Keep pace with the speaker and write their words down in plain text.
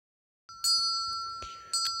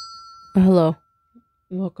Hello,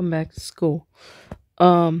 welcome back to school.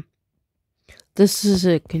 Um, this is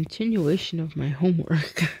a continuation of my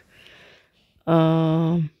homework.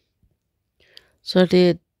 um, so I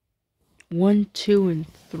did 1, 2, and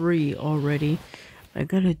 3 already. I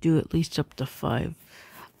gotta do at least up to 5.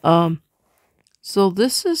 Um, so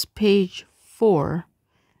this is page 4,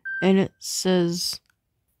 and it says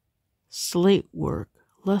slate work,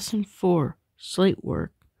 lesson 4, slate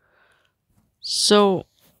work. So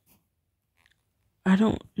I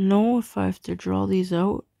don't know if I have to draw these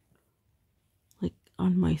out, like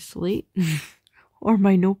on my slate or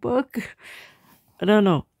my notebook. I don't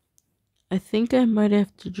know. I think I might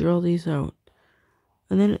have to draw these out.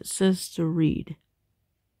 And then it says to read.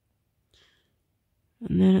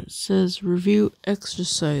 And then it says review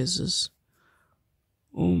exercises.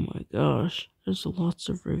 Oh my gosh, there's lots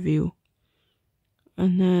of review.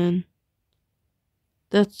 And then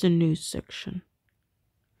that's the news section.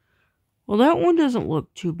 Well, that one doesn't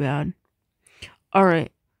look too bad.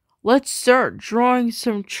 Alright, let's start drawing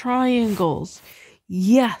some triangles.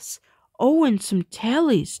 Yes. Oh, and some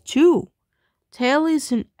tallies too.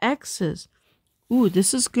 Tallies and X's. Ooh,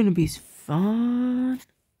 this is gonna be fun.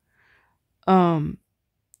 I'm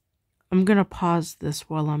gonna pause this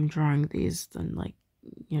while I'm drawing these, then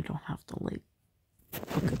you don't have to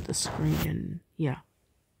look at the screen and yeah.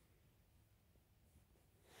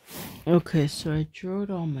 Okay, so I drew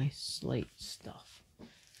all my slate stuff.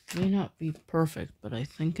 May not be perfect, but I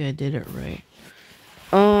think I did it right.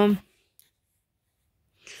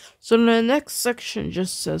 So the next section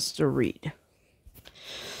just says to read.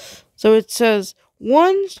 So it says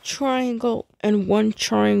one triangle and one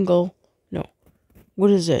triangle. No, what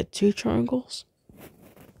is it? 2 triangles?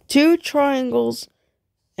 2 triangles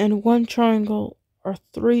and 1 triangle are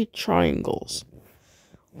 3 triangles.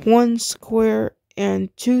 1 square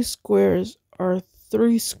and 2 squares are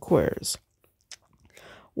 3 squares.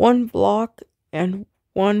 1 block and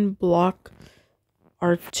 1 block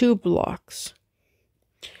are 2 blocks.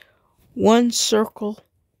 1 circle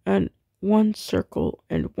and 1 circle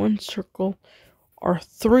and 1 circle are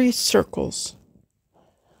 3 circles.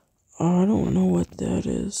 I don't know what that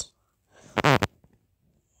is.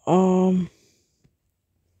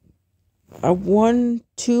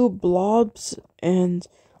 2 blobs and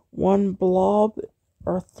 1 blob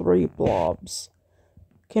are 3 blobs.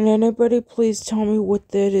 Can anybody please tell me what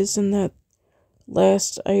that is in that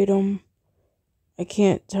last item? I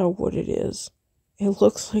can't tell what it is. It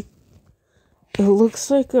looks like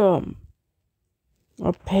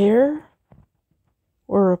a pear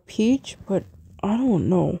or a peach, but I don't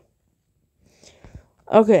know.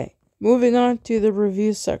 Okay, moving on to the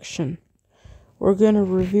review section. We're gonna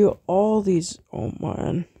review all these. Oh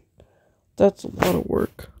man, that's a lot of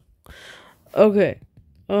work. Okay,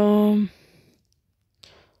 I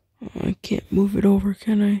can't move it over,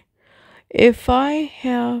 can I? If I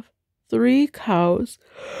have 3 cows,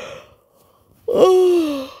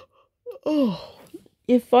 oh,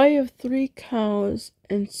 if I have 3 cows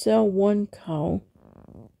and sell 1 cow,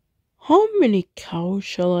 how many cows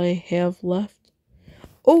shall I have left?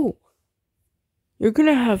 Oh, you're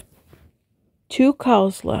gonna have 2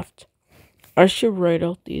 cows left. I should write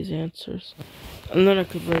out these answers, and then I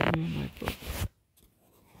could write them in my book.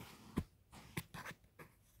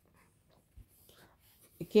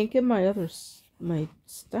 I can't get my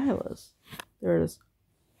stylus. There it is.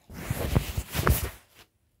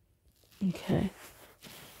 Okay.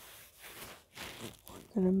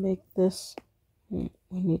 We're gonna make this. We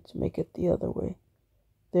need to make it the other way.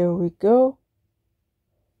 There we go.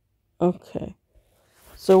 Okay.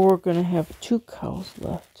 So we're gonna have 2 cows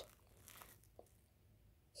left.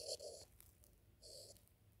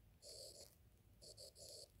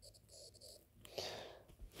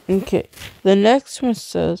 Okay. The next one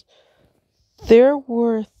says there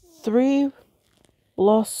were 3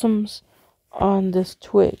 blossoms on this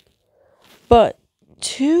twig, but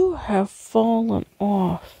 2 have fallen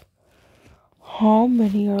off. How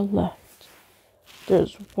many are left?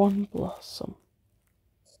 There's 1 blossom.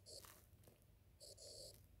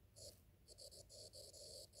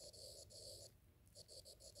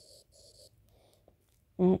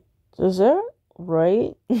 Is that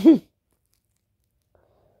right?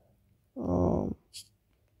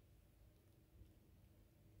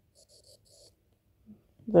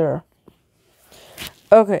 There.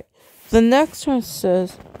 Okay. The next one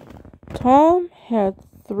says Tom had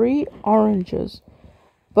 3 oranges,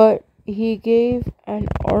 but he gave an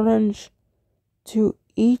orange to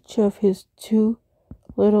each of his 2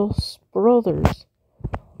 little brothers.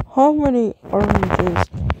 How many oranges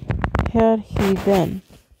had he then?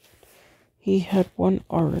 He had 1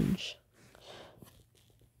 orange.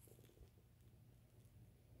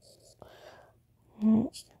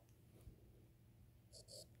 Oh,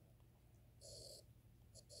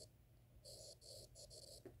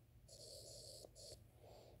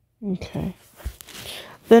 okay.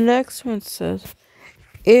 The next one says,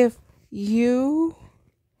 if you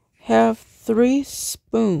have 3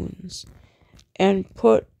 spoons and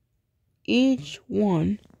put each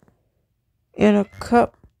one in a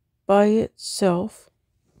cup by itself,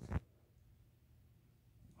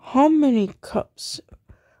 how many cups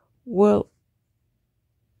will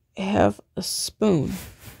have a spoon?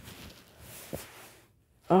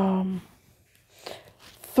 3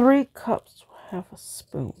 cups will have a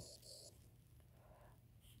spoon.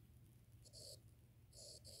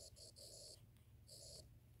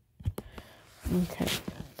 Okay.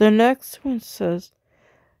 The next one says,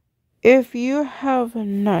 if you have a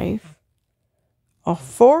knife, a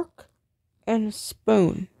fork, and a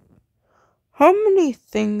spoon, how many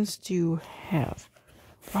things do you have?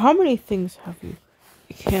 Or how many things have you?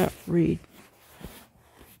 I can't read.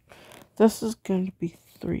 This is going to be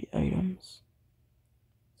 3 items.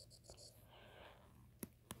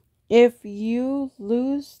 If you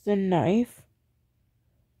lose the knife,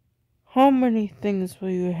 how many things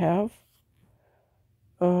will you have?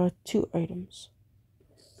 2 items.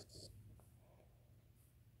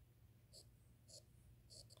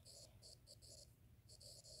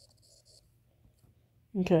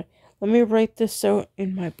 Okay, let me write this out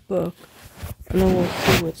in my book, and then we'll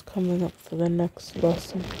see what's coming up for the next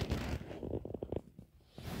lesson.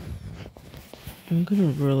 I'm gonna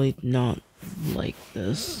really not like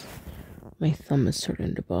this. My thumb is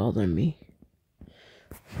starting to bother me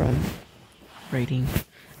from writing.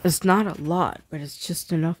 It's not a lot, but it's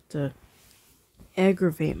just enough to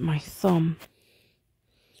aggravate my thumb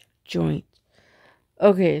joint.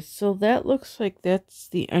 Okay, so that looks like that's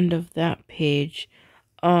the end of that page.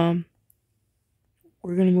 We're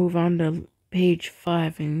gonna move on to page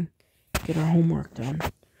 5 and get our homework done.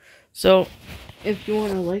 So, if you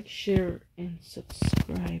want to like, share, and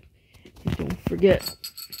subscribe, and don't forget,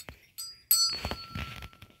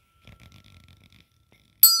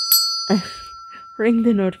 ring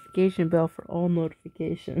the notification bell for all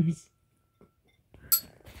notifications.